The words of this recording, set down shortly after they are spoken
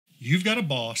You've got a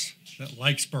boss that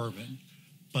likes bourbon,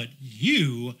 but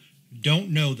you don't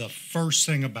know the first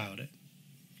thing about it.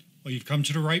 Well, you've come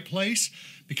to the right place,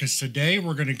 because today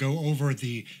we're going to go over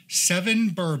the 7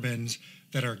 bourbons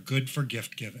that are good for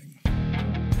gift giving.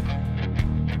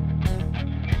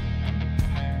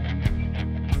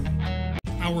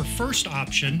 Our first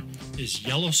option is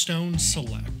Yellowstone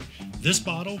Select. This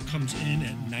bottle comes in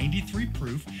at 93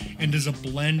 proof and is a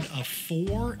blend of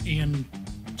 4 and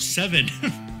 7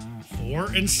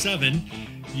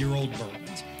 year old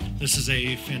bourbons. This is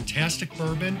a fantastic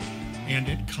bourbon, and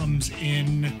it comes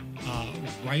in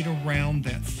right around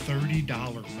that $30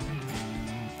 mark.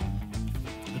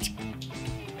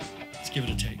 Let's give it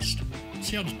a taste.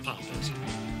 See how this pop is.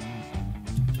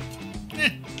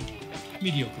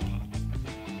 Mediocre pop.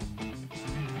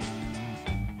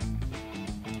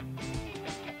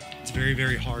 It's very,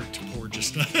 very hard to pour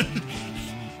just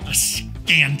a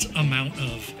scant amount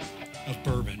of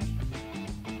bourbon.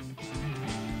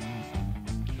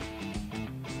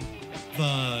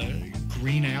 The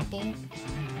green apple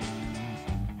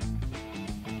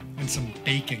and some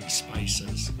baking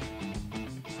spices.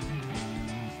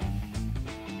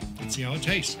 Let's see how it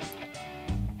tastes.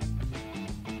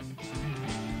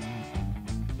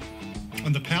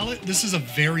 On the palate, this is a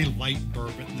very light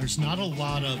bourbon. There's not a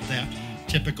lot of that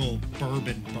typical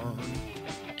bourbon burn.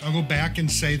 I'll go back and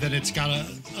say that it's got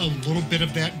a little bit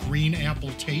of that green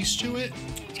apple taste to it.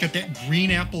 It's got that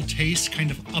green apple taste kind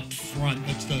of up front.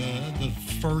 That's the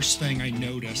first thing I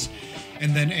notice.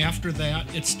 And then after that,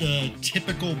 it's the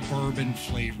typical bourbon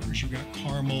flavors. You've got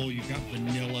caramel, you've got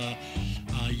vanilla,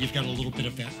 you've got a little bit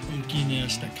of that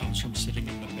oakiness that comes from sitting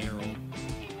in the barrel.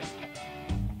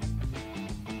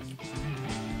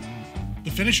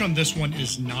 The finish on this one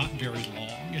is not very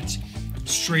long. It's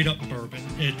straight up bourbon.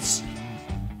 It's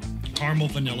caramel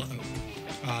vanilla oak.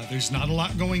 There's not a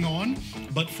lot going on,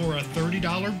 but for a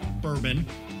 $30 bourbon,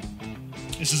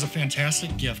 this is a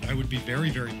fantastic gift. I would be very,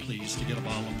 very pleased to get a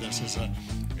bottle of this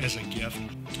as a gift.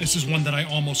 This is one that I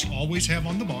almost always have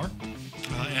on the bar,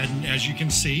 and as you can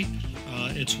see,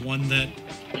 it's one that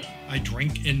I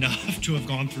drink enough to have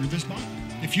gone through this bottle.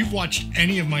 If you've watched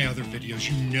any of my other videos,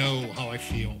 you know how I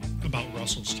feel about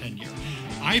Russell's 10-year.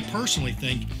 I personally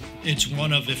think it's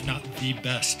one of, if not the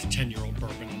best 10-year-old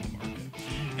bourbon on the market.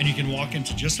 And you can walk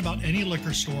into just about any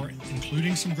liquor store,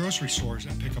 including some grocery stores,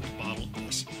 and pick up a bottle of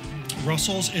this.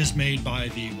 Russell's is made by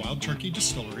the Wild Turkey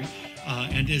Distillery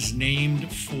and is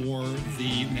named for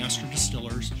the master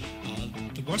distillers,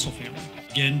 the Russell family.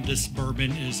 Again, this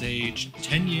bourbon is aged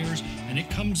 10 years, and it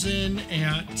comes in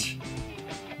at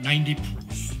 90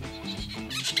 proof.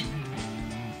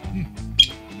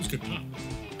 It was good pop.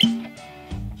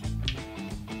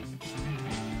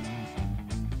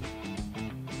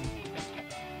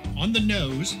 On the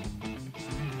nose,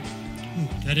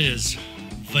 that is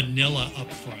vanilla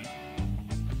up front.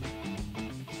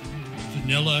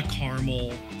 Vanilla,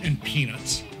 caramel, and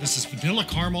peanuts. This is vanilla,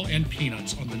 caramel, and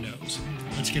peanuts on the nose.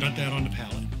 Let's get that on the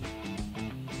palate.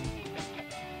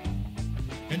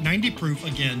 At 90 proof,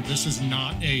 again, this is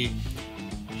not a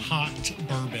hot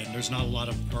bourbon. There's not a lot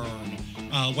of burn.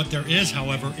 What there is,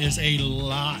 however, is a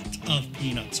lot of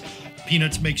peanuts.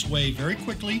 Peanuts makes way very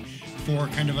quickly for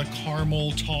kind of a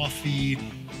caramel, toffee,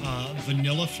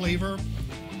 vanilla flavor.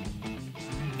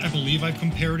 I believe I've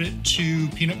compared it to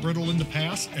peanut brittle in the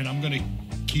past, and I'm going to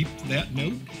keep that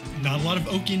note. Not a lot of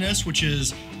oakiness, which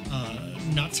is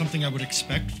not something I would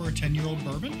expect for a 10-year-old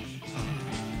bourbon.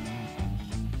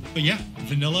 But yeah,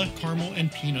 vanilla, caramel,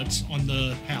 and peanuts on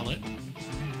the palate.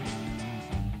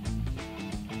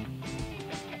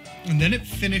 And then it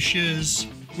finishes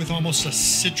with almost a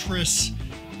citrus,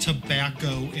 tobacco,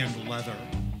 and leather.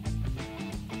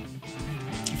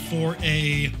 For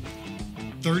a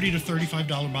 $30 to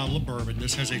 $35 bottle of bourbon,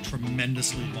 this has a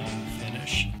tremendously long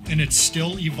finish. And it's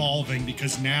still evolving,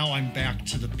 because now I'm back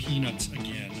to the peanuts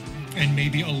again. And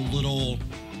maybe a little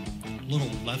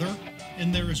leather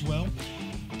in there as well.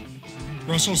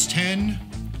 Russell's 10,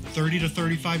 $30 to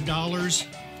 $35.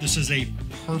 This is a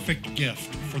perfect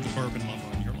gift for the bourbon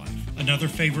lover in your life. Another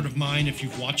favorite of mine, if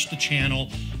you've watched the channel,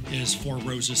 is Four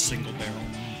Roses Single Barrel.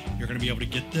 You're going to be able to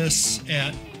get this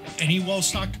at any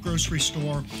well-stocked grocery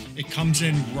store. It comes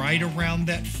in right around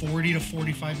that $40 to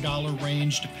 $45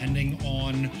 range, depending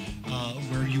on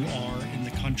where you are in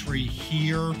the country.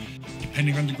 Here,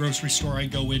 depending on the grocery store I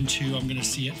go into, I'm going to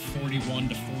see it $41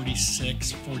 to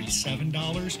 $46,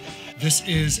 $47. This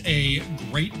is a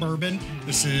great bourbon.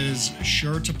 This is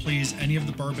sure to please any of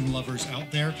the bourbon lovers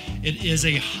out there. It is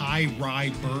a high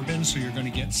rye bourbon, so you're going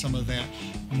to get some of that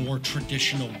more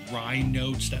traditional rye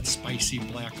notes, that spicy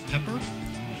black pepper.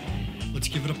 Let's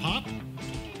give it a pop.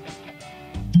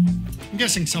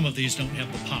 guessing some of these don't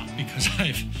have the pop because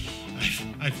I've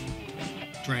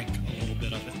drank a little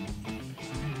bit of it.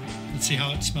 Let's see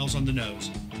how it smells on the nose.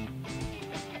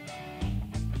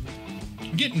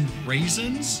 I'm getting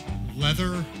raisins,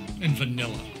 leather, and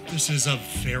vanilla. This is a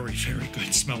very, very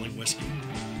good smelling whiskey.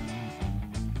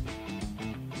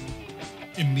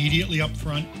 Immediately up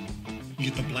front, you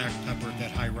get the black pepper,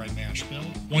 that high rye mash bill.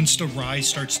 Once the rye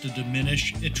starts to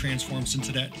diminish, it transforms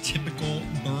into that typical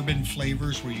bourbon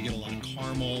flavors where you get a lot of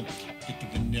caramel, get the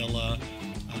vanilla.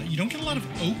 You don't get a lot of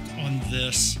oak on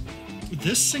this.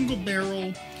 This single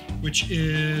barrel, which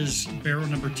is barrel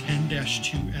number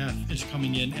 10-2F, is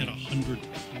coming in at 100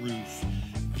 proof.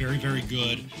 Very, very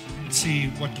good. Let's see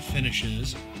what the finish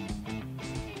is.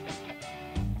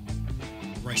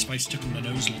 Rice spice took in the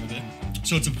nose a little bit.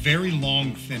 So it's a very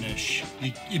long finish.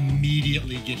 You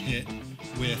immediately get hit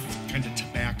with kind of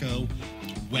tobacco,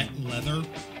 wet leather.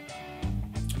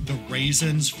 The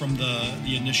raisins from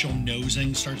the initial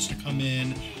nosing starts to come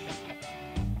in.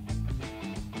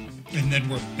 And then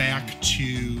we're back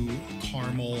to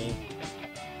caramel.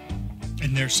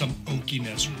 And there's some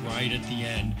oakiness right at the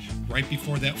end. Right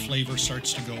before that flavor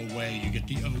starts to go away, you get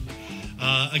the oak.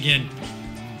 Again,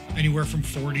 anywhere from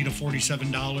 $40 to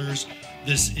 $47.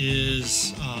 This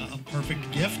is a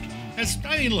perfect gift.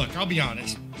 Look, I'll be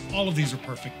honest. All of these are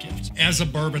perfect gifts. As a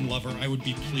bourbon lover, I would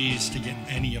be pleased to get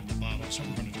any of the bottles that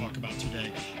we're going to talk about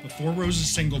today. But Four Roses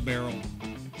Single Barrel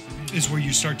is where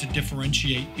you start to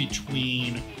differentiate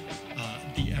between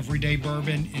the everyday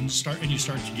bourbon and you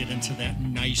start to get into that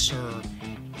nicer,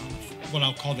 what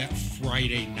I'll call that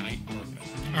Friday night bourbon.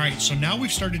 All right, so now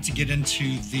we've started to get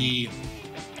into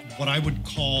what I would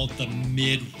call the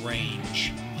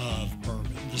mid-range of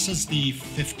bourbon. This is the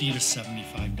 $50 to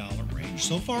 $75 range.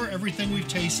 So far, everything we've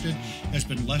tasted has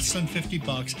been less than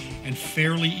 $50 and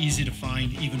fairly easy to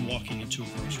find even walking into a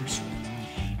grocery store.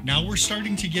 Now we're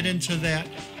starting to get into that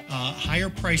higher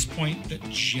price point that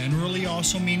generally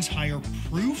also means higher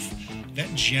proof.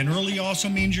 That generally also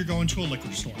means you're going to a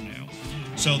liquor store now.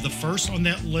 So the first on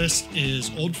that list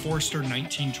is Old Forester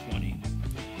 1920.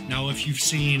 Now, if you've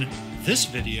seen this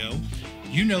video,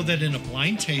 you know that in a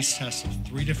blind taste test of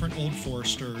 3 different Old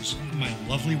Foresters, my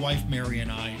lovely wife Mary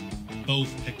and I both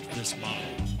picked this bottle.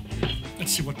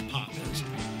 Let's see what the pop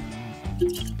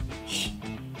is.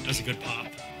 That's a good pop.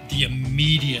 The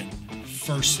immediate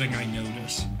first thing I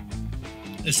notice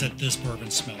is that this bourbon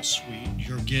smells sweet.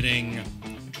 You're getting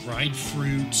dried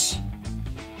fruits,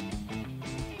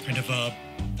 kind of a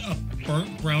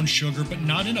burnt brown sugar, but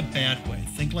not in a bad way.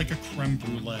 Think like a creme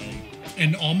brulee,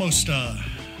 and almost like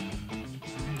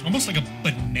a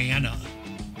banana.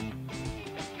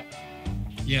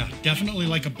 Yeah, definitely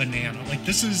like a banana. Like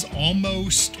this is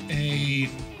almost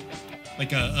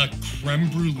like a creme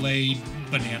brulee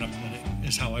banana pudding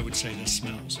is how I would say this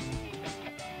smells.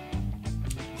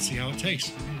 Let's see how it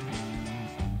tastes.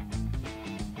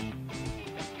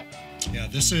 Yeah,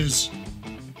 this is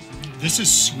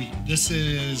sweet. This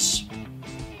is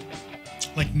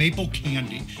like maple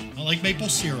candy. Not like maple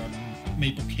syrup,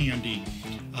 maple candy.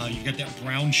 You've got that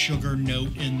brown sugar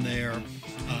note in there.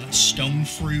 Stone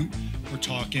fruit. We're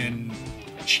talking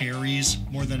cherries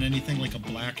more than anything, like a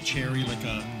black cherry, like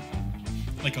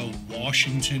a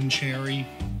Washington cherry.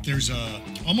 There's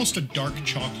almost a dark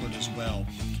chocolate as well.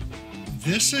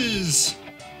 This is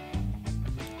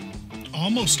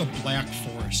almost a Black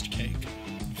Forest cake.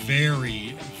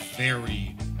 Very,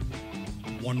 very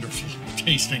wonderful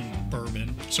tasting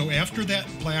bourbon. So after that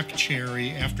black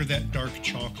cherry, after that dark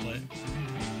chocolate,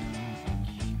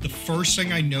 the first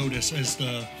thing I notice as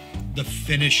the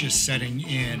finish is setting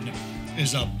in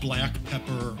is a black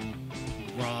pepper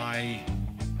rye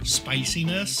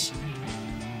spiciness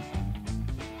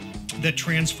that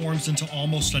transforms into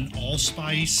almost an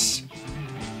allspice,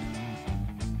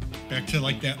 back to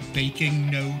like that baking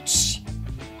notes,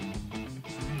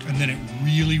 and then it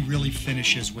really, really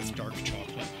finishes with dark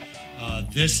chocolate.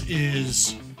 This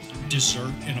is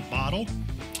dessert in a bottle.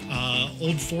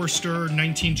 Old Forester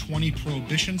 1920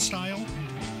 Prohibition style.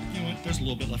 You know what? There's a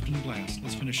little bit left in the glass.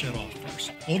 Let's finish that off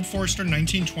first. Old Forester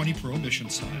 1920 Prohibition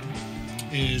style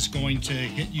is going to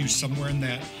hit you somewhere in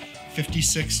that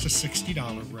 $56 to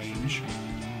 $60 range.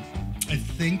 I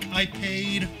think I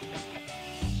paid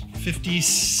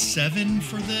 $57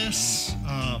 for this,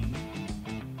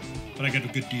 but I got a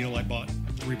good deal. I bought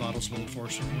 3 bottles of Old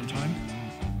Forester at one time.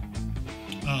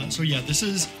 So yeah, this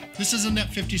is in that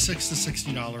 $56 to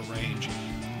 $60 range.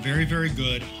 Very, very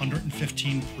good.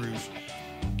 115 proof.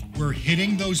 We're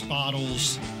hitting those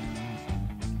bottles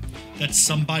that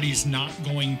somebody's not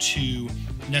going to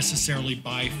necessarily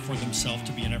buy for themselves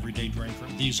to be an everyday drinker.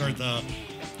 These are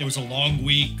it was a long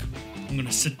week. I'm going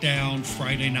to sit down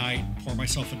Friday night, pour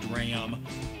myself a dram,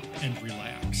 and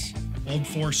relax. Old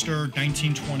Forester,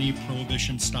 1920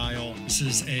 Prohibition style. This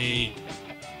is a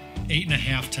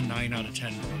 8.5 to 9 out of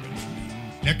 10 bourbon for me.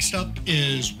 Next up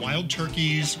is Wild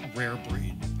Turkey's Rare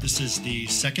Breed. This is the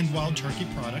second Wild Turkey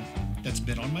product that's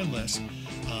been on my list.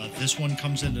 This one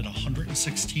comes in at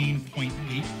 116.8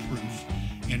 proof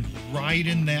and right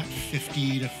in that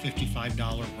 $50 to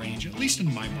 $55 range, at least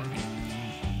in my market.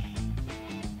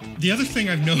 The other thing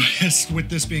I've noticed with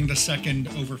this being the second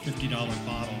over $50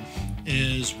 bottle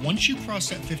is once you cross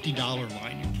that $50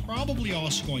 line, you're probably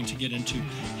also going to get into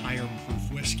higher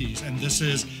proof whiskeys. And this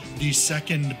is the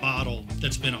second bottle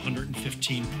that's been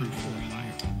 115 proof or higher.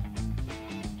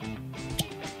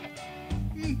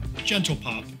 Gentle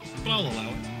pop, but I'll allow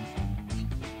it.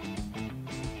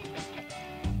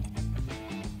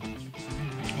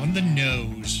 On the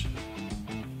nose,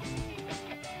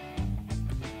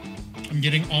 I'm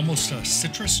getting almost a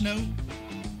citrus note,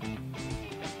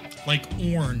 like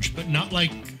orange, but not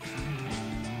like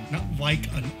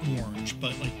an orange,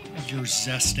 but like you're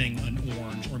zesting an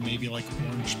orange, or maybe like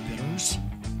orange bitters.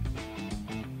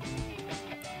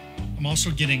 I'm also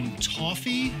getting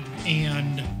toffee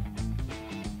and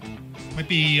might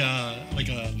be like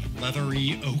a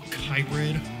leathery oak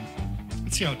hybrid.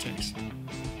 Let's see how it tastes.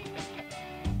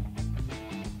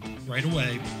 Right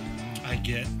away, I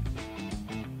get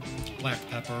black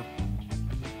pepper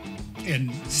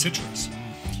and citrus.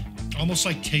 Almost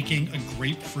like taking a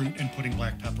grapefruit and putting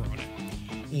black pepper on it.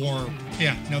 Or,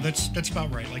 yeah, no, that's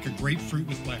about right. Like a grapefruit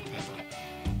with black pepper.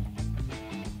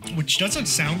 Which doesn't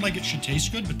sound like it should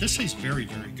taste good, but this tastes very,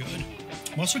 very good.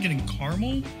 I'm also getting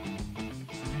caramel,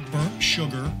 burnt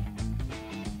sugar,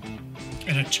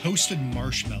 and a toasted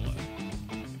marshmallow.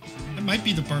 It might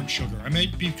be the burnt sugar. I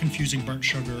might be confusing burnt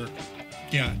sugar.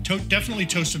 Yeah, definitely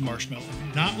toasted marshmallow.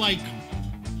 Not like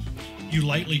you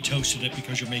lightly toasted it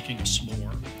because you're making a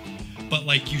s'more, but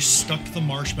like you stuck the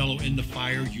marshmallow in the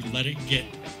fire, you let it get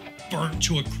burnt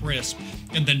to a crisp,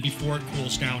 and then before it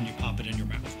cools down, you pop it in your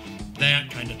mouth.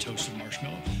 That kind of toasted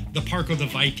marshmallow. The Parko the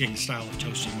Viking style of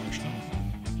toasted marshmallow.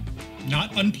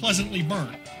 Not unpleasantly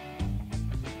burnt.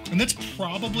 And that's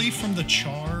probably from the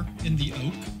char in the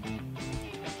oak.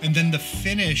 And then the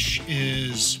finish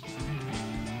is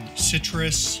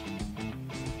citrus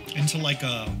into like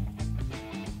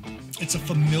it's a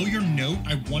familiar note.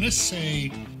 I want to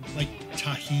say like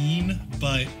tahine,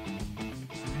 but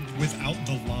without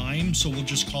the lime. So we'll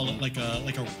just call it like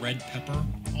a red pepper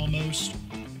almost.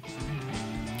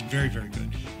 Very, very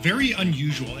good. Very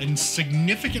unusual and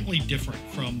significantly different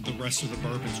from the rest of the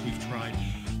bourbons we've tried.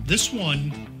 This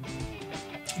one,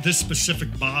 this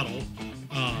specific bottle,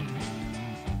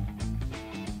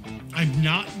 I'm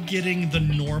not getting the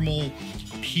normal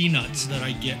peanuts that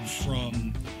I get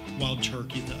from Wild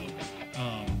Turkey, though.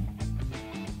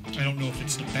 I don't know if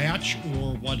it's the batch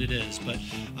or what it is, but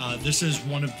this is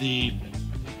one of the...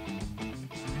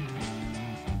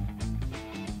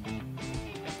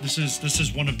 This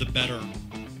is one of the better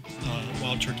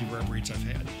Wild Turkey rare breeds I've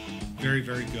had. Very,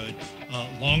 very good.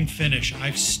 Long finish.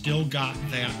 I've still got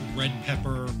that red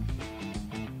pepper,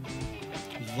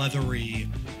 leathery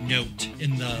note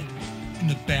in the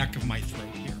back of my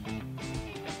throat here.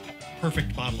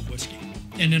 Perfect bottle of whiskey.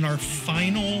 And in our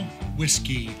final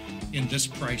whiskey in this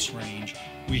price range,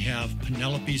 we have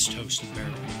Penelope's Toasted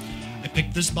Barrel. I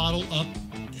picked this bottle up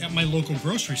at my local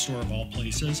grocery store of all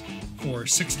places for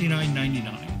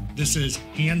 $69.99. This is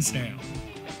hands down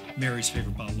Mary's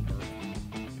favorite bottle of bourbon.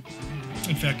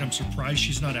 In fact, I'm surprised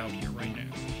she's not out here right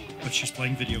now, but she's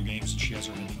playing video games and she has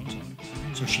her headphones on,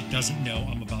 so she doesn't know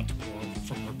I'm about to pour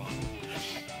from her bottle.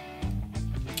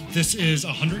 This is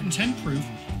 110 proof,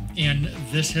 and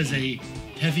this has a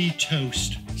heavy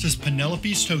toast. It says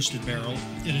Penelope's Toasted Barrel.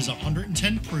 It is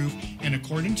 110 proof, and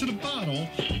according to the bottle,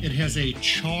 it has a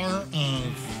char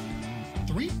of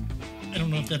 3. I don't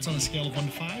know if that's on a scale of 1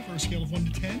 to 5 or a scale of 1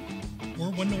 to 10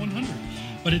 or 1 to 100.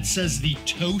 But it says the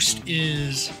toast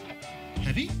is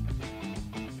heavy.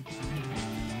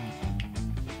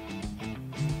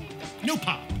 No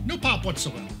pop. No pop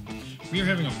whatsoever. We are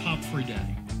having a pop-free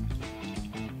day.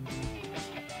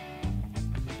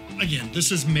 Again,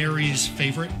 this is Mary's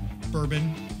favorite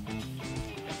bourbon.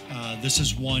 This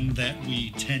is one that we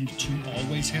tend to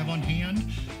always have on hand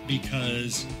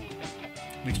because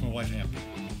it makes my wife happy.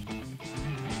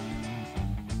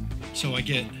 So I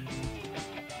get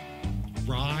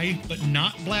rye, but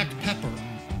not black pepper.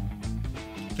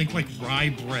 Think like rye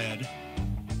bread,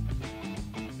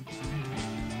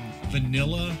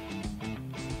 vanilla,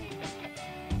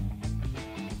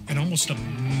 and almost a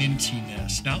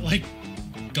mintiness. Not like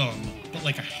gum, but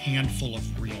like a handful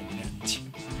of real mint.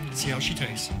 Let's see how she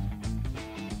tastes.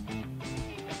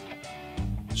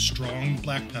 Strong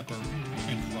black pepper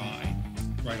and rye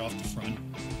right off the front.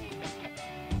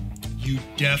 You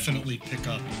definitely pick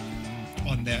up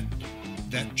on that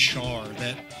char,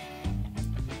 that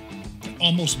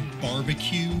almost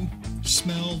barbecue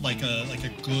smell, like a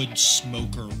good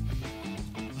smoker.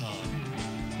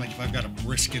 Like if I've got a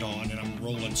brisket on and I'm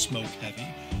rolling smoke heavy,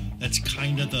 that's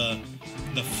kind of the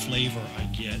flavor I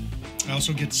get. I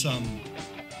also get some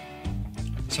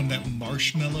of that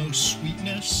marshmallow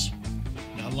sweetness.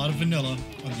 Not a lot of vanilla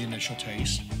on the initial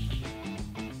taste.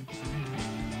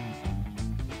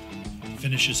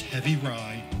 Finishes heavy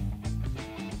rye,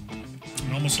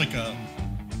 and almost like a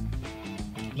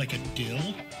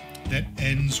dill that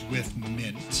ends with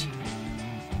mint.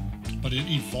 But it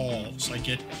evolves, like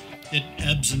it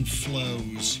ebbs and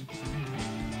flows.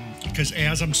 Because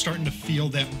as I'm starting to feel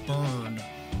that burn,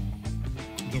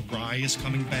 the rye is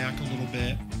coming back a little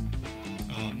bit.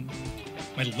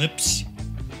 My lips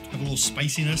have a little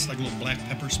spiciness, like a little black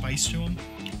pepper spice to them.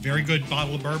 Very good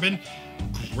bottle of bourbon.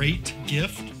 Great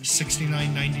gift.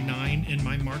 $69.99 in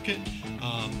my market.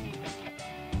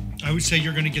 I would say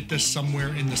you're going to get this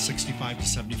somewhere in the $65 to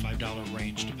 $75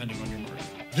 range, depending on your market.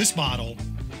 This bottle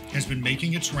has been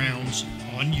making its rounds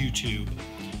on YouTube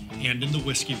and in the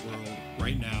whiskey world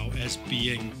right now as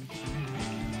being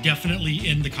definitely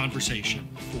in the conversation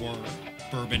for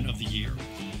bourbon of the year.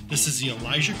 This is the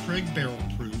Elijah Craig Barrel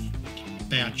Proof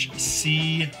Batch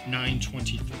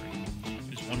C923.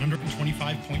 It's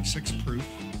 125.6 proof.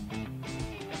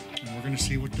 And we're going to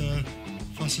see what the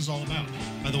fuss is all about.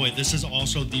 By the way, this is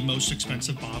also the most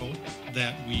expensive bottle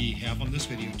that we have on this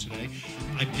video today.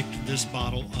 I picked this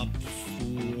bottle up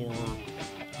for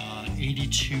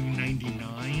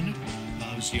 $82.99.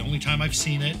 It was the only time I've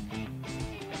seen it.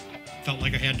 Felt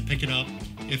like I had to pick it up.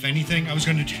 If anything, I was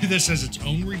going to do this as its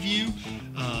own review,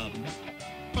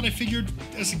 but I figured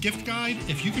as a gift guide,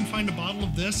 if you can find a bottle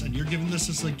of this and you're giving this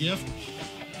as a gift,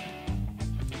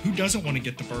 who doesn't want to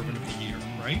get the bourbon of the year,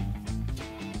 right?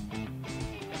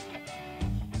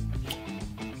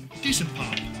 Decent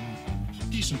pop.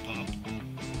 Decent pop.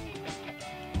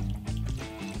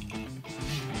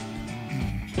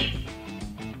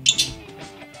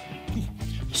 Ooh,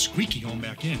 squeaky going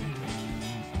back in.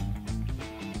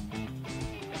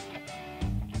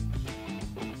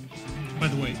 By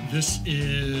the way, this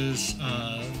is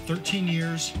 13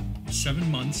 years, 7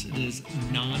 months. It is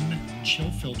non-chill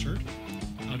filtered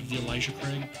out of the Elijah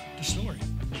Craig distillery.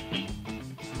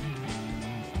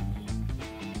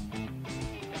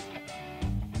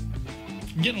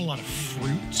 I'm getting a lot of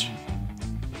fruit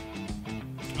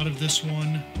out of this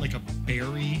one, like a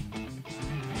berry.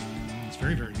 It's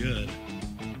very, very good.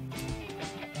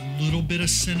 A little bit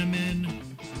of cinnamon,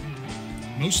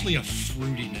 mostly a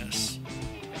fruitiness.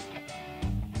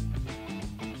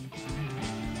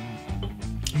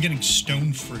 I'm getting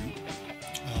stone fruit,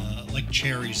 like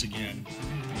cherries again.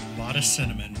 A lot of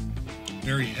cinnamon,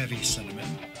 very heavy cinnamon.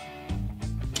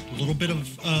 A little bit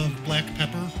of black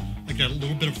pepper, like a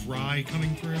little bit of rye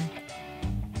coming through.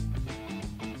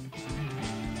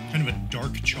 Kind of a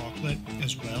dark chocolate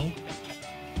as well.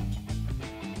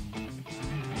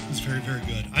 It's very, very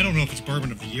good. I don't know if it's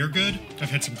bourbon of the year good.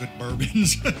 I've had some good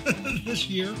bourbons this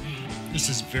year. This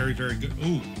is very, very good.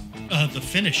 Ooh, the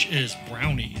finish is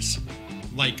brownies.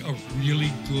 Like a really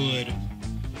good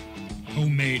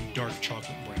homemade dark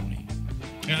chocolate brownie.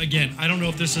 Again, I don't know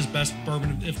if this is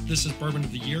bourbon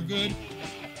of the year good.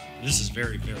 This is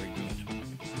very, very good.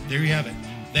 There you have it.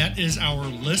 That is our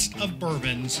list of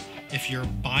bourbons if you're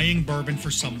buying bourbon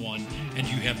for someone and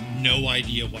you have no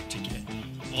idea what to get.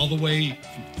 All the way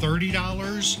from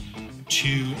 $30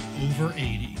 to over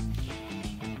 $80.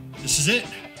 This is it.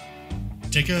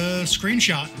 Take a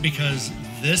screenshot because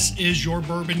this is your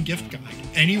bourbon gift guide.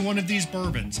 Any one of these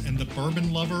bourbons and the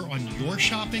bourbon lover on your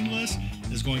shopping list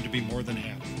is going to be more than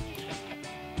happy.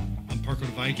 I'm Parker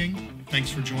the Viking. Thanks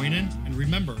for joining. And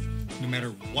remember, no matter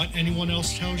what anyone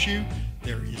else tells you,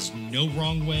 there is no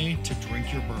wrong way to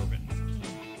drink your bourbon.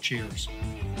 Cheers.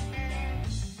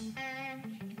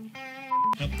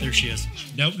 Oh, there she is.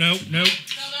 Nope, nope, nope.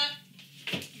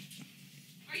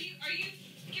 Are you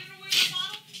giving away your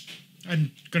bottle?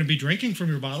 I'm going to be drinking from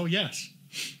your bottle, yes.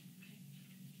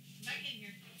 Back in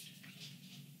here.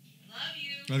 Love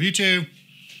you. Love you too.